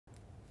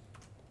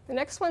The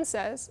next one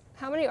says,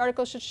 how many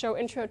articles should show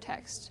intro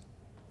text?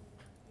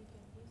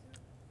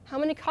 How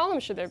many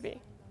columns should there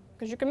be?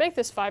 Because you can make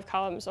this 5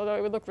 columns, although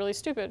it would look really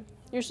stupid.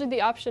 Usually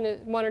the option is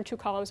 1 or 2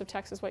 columns of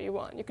text is what you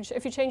want.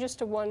 If you change this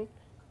to 1,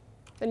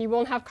 then you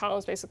won't have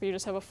columns, basically. You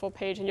just have a full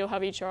page, and you'll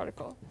have each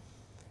article.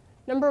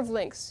 Number of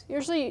links.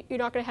 Usually you're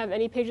not going to have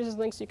any pages as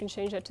links, so you can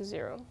change that to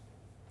 0.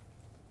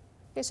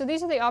 Okay, so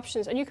these are the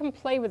options, and you can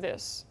play with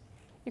this.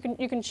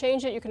 You can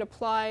change it, you can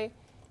apply,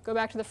 go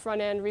back to the front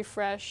end,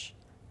 refresh.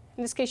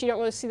 In this case, you don't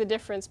really see the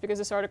difference because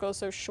this article is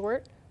so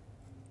short.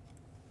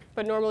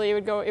 But normally it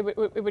would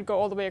go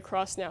all the way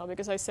across now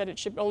because I said it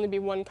should only be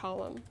 1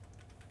 column.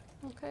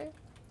 Okay?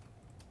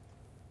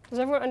 Does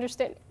everyone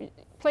understand?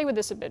 Play with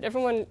this a bit.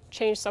 Everyone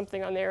change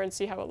something on there and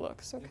see how it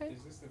looks, okay?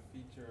 Is this a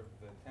feature of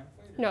the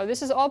template? No,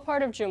 this is all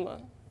part of JOOMLA.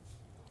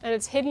 And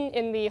it's hidden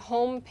in the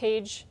home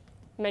page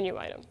menu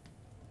item.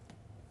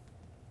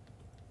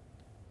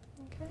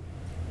 Okay?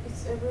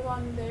 Is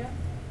everyone there?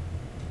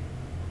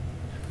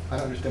 I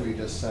don't understand what you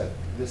just said.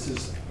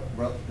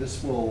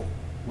 This will,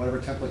 whatever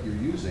template you're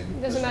using.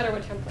 It doesn't matter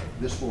what template.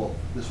 This will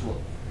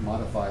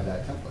modify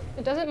that template.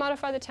 It doesn't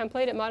modify the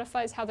template. It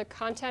modifies how the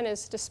content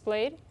is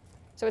displayed.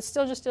 So it's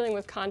still just dealing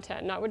with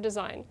content, not with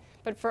design.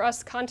 But for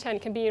us,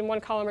 content can be in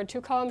 1 column or 2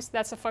 columns.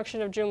 That's a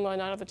function of JOOMLA,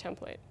 not of the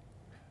template.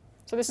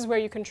 So this is where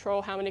you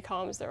control how many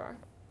columns there are,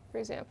 for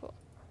example.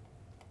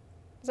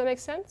 Does that make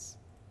sense?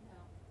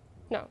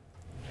 No. No.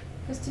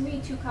 Because to me,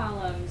 2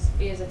 columns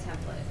is a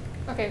template.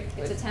 Okay.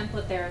 It's a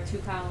template, there are 2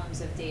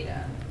 columns of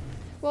data.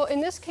 Well,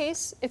 in this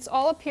case, it's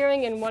all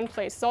appearing in one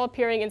place. It's all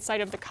appearing inside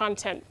of the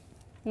content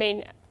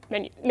main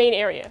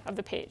area of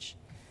the page.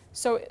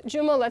 So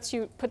JOOMLA lets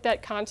you put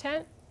that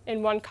content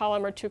in 1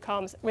 column or 2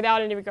 columns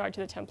without any regard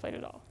to the template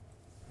at all.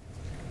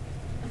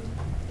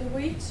 The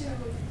way to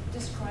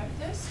describe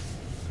this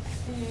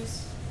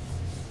is,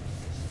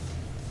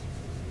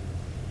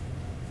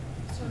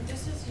 so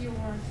this is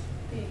your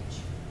page,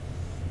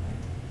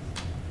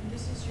 right? And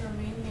this is your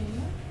main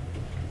menu.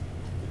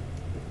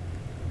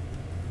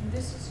 And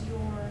this is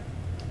your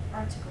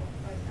article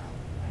right now,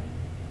 right?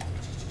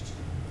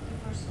 The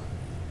first one.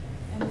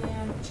 And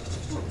then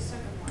the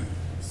second one.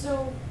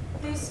 So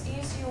this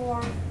is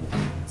your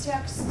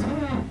text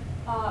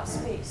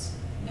space.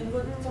 And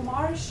what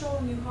Tamara is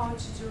showing you how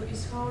to do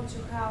is how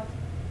to have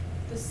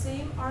the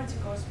same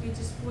articles be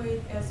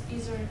displayed as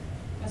either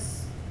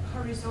as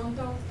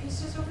horizontal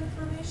pieces of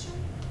information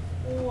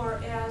or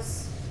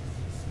as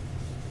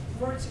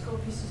vertical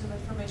pieces of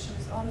information.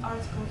 With one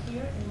article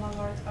here and one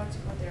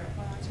article there,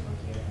 one article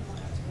here and one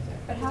article there.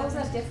 But how is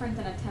that different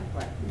than a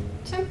template?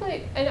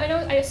 Template, and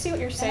I see what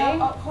you're saying.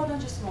 Hold on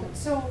just a moment.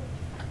 So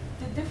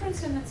the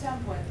difference in the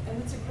template,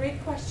 and it's a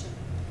great question,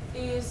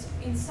 is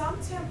in some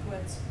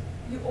templates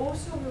you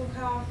also will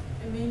have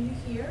a menu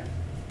here,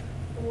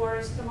 or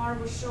as Tamara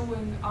was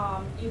showing,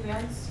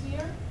 events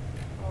here,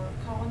 or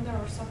calendar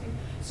or something.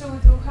 So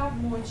it will have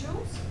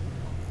modules.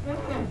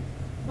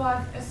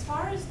 But as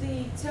far as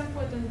the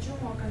template and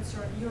JOOMLA are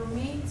concerned, your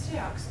main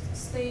text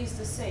stays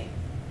the same.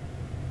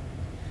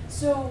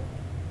 So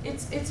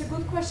it's a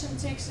good question,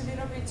 takes a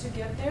little bit to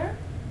get there.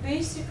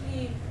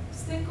 Basically,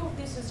 think of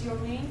this as your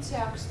main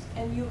text,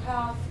 and you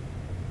have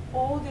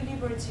all the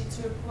liberty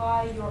to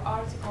apply your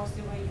articles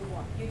the way you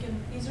want. You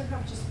can either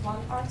have just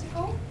 1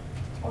 article,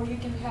 or you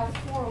can have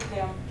 4 of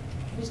them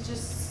with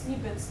just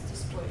snippets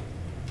displayed.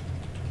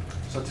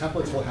 So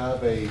templates will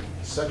have a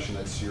section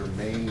that's your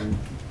main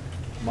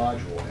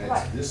module, and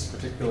Right. it's this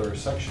particular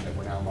section that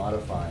we're now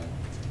modifying,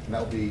 and that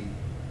will be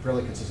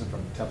fairly consistent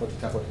from template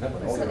to template to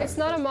template. It's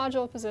not a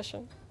module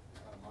position.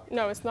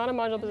 No, it's not a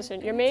module position.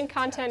 Your main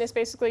content is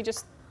basically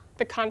just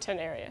the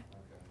content area.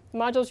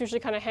 Modules usually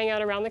kind of hang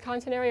out around the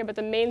content area, but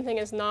the main thing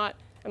is not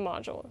a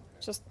module.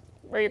 It's just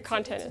where your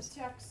content is.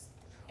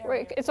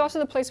 Right. It's also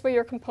the place where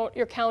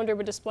your calendar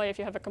would display if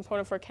you have a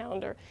component for a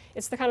calendar.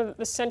 It's the kind of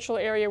the central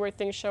area where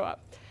things show up.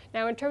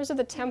 Now, in terms of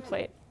the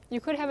template, you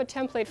could have a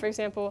template, for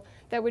example,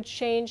 that would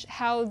change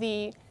how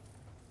the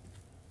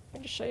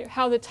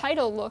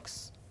title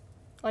looks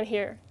on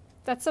here.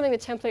 That's something the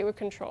template would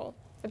control.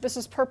 If this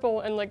is purple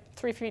and like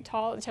 3 feet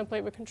tall, the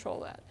template would control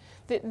that.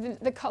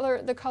 The color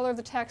of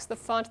the text, the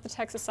font of the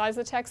text, the size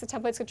of the text, the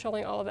template's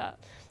controlling all of that.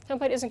 The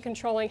template isn't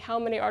controlling how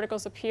many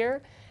articles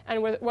appear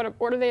and what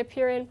order they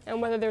appear in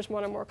and whether there's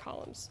 1 or more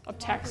columns of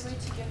text. The way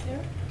to get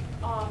there,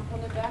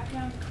 on the back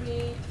end,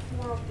 create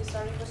 4 of these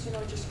articles,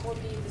 just copy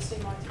the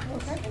same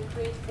articles and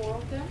create 4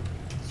 of them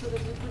so that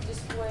you could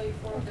display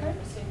 4 of them on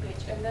the same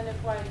page and then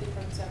apply a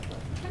different template.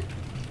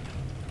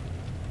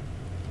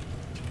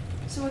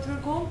 So what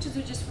we're going to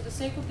do, just for the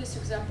sake of this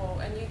example,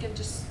 and you can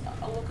just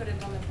look at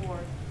it on the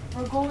board,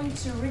 we're going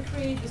to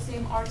recreate the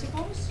same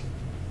articles.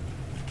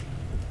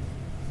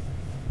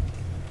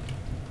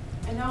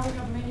 And now we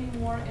have many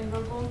more, and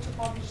we're going to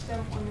publish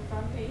them on the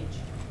front page.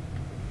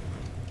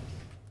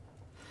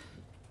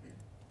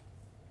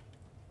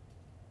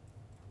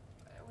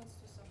 Let's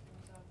do something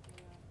without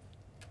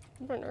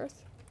the What on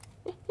earth?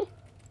 logo.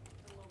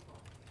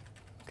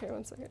 Okay,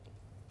 1 second.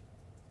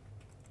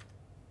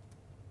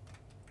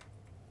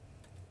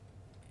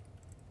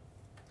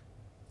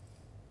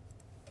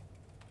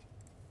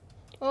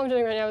 All I'm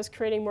doing right now is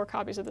creating more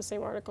copies of the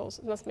same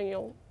articles. Nothing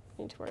you'll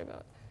need to worry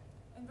about.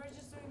 And we're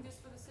just doing this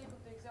for the sake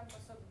of the example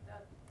so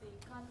that the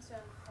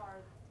content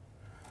part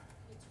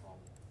hits home.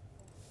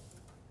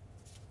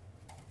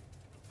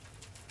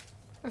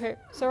 Okay,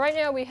 so right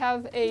now we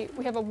have a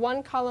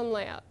one column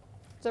layout.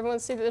 Does everyone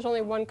see that there's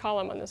only one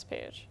column on this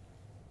page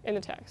in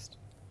the text?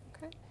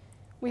 Okay.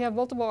 We have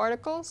multiple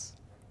articles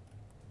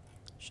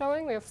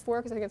showing. We have 4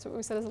 because I think that's what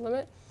we said is the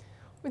limit.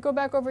 We go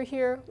back over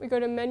here. We go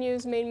to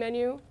menus, main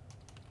menu,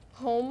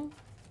 home,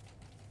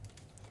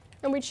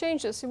 and we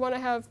change this. We want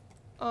to have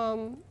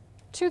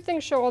 2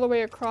 things show all the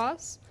way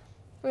across.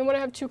 And we want to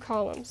have 2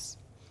 columns.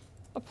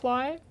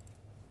 Apply,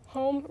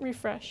 home,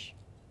 refresh.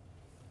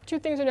 2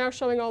 things are now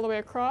showing all the way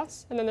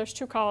across, and then there's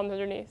 2 columns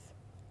underneath.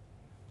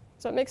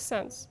 Does that make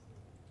sense?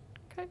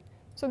 Okay.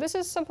 So this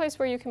is someplace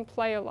where you can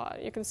play a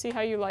lot. You can see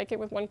how you like it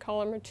with 1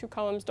 column or 2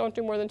 columns. Don't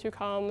do more than 2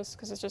 columns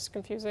because it's just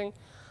confusing.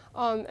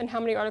 And how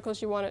many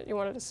articles you want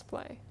to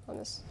display on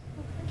this.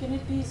 Can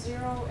it be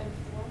 0 and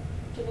 4?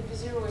 Can it be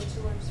 0 and 2?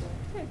 I'm sorry.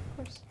 Yeah, of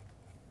course.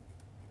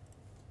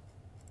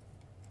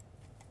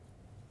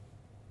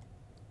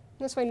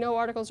 This way, no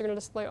articles are going to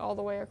display all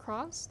the way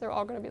across. They're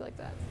all going to be like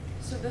that.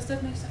 So does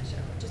that make sense?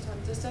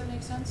 Does that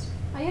make sense?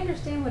 I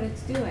understand what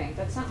it's doing.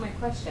 That's not my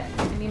question.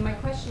 I mean, my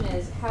question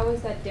is, how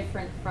is that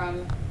different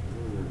from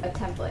a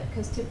template?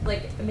 Because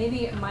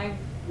maybe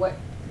what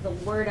the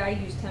word I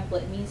use,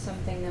 template, means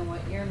something than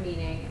what you're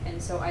meaning,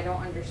 and so I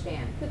don't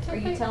understand. Are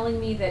you telling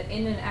me that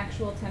in an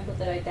actual template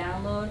that I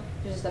download,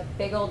 there's just a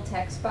big old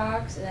text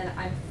box, and then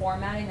I'm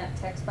formatting that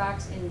text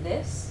box in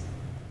this?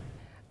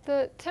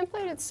 The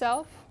template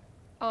itself,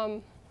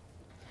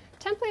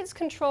 templates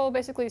control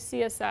basically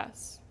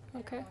CSS.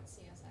 Okay.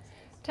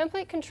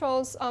 Template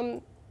controls.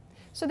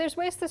 So there's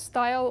ways to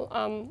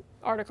style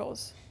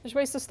articles. There's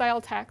ways to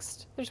style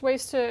text. There's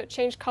ways to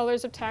change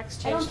colors of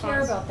text. I Change don't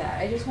care fonts. about that.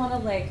 I just want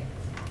to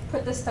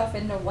put this stuff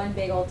into one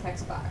big old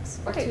text box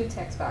or Okay. 2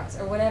 text box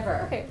or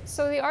whatever. Okay.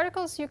 So the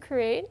articles you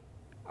create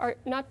are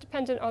not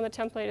dependent on the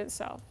template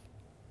itself.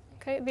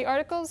 Okay. The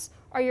articles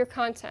are your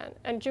content,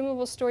 and Joomla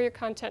will store your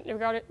content.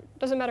 It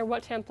doesn't matter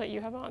what template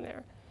you have on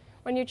there.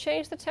 When you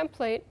change the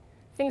template,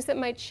 things that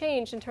might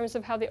change in terms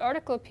of how the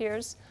article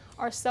appears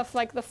are stuff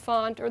like the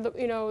font or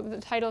the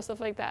title, stuff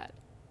like that.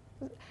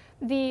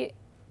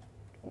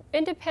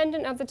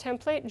 Independent of the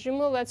template,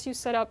 Joomla lets you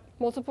set up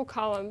multiple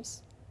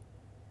columns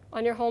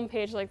on your home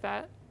page like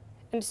that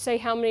and say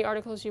how many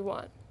articles you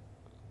want.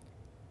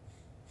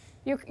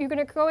 You're going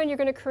to go in, you're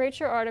going to create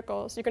your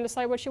articles, you're going to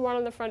decide what you want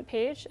on the front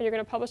page, and you're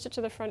going to publish it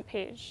to the front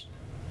page.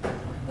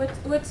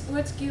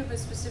 Let's give a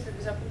specific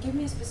example. Give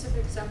me a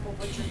specific example of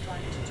what you're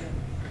trying to do.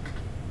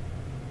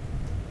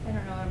 I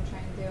don't know what I'm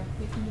trying to do.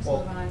 You can just Well,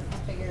 move on. I'll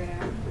figure it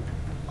out.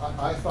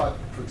 I thought,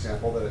 for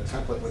example, that a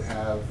template would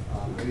have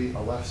maybe a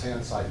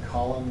left-hand side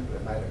column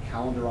that might have a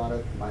calendar on it.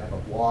 It might have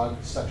a blog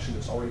section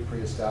that's already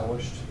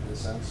pre-established, in a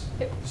sense.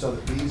 Yep. So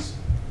that these,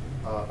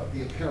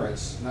 the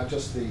appearance, not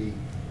just the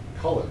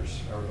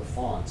colors or the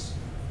fonts,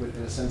 would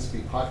in a sense be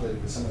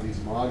populated with some of these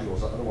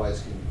modules I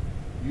otherwise can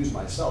use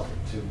myself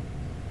to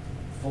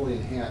fully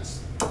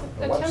enhance the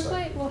A website.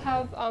 template will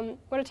have,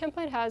 what a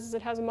template has is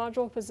it has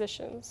module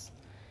positions.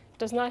 It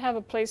does not have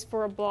a place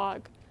for a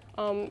blog.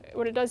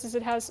 What it does is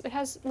it has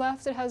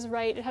left, it has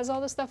right, it has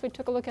all the stuff we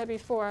took a look at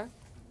before.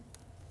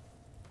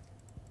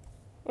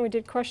 When we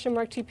did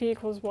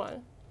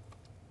 $TP=1.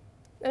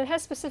 And it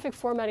has specific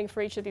formatting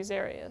for each of these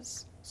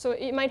areas. So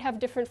it might have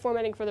different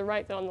formatting for the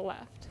right than on the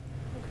left.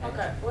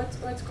 Okay, let's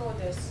go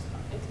this.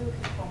 It will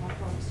hit home, I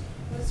promise.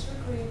 Let's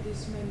recreate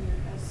this menu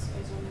as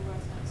on the right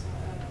hand side.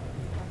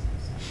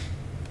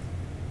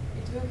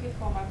 It will hit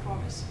home, I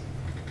promise.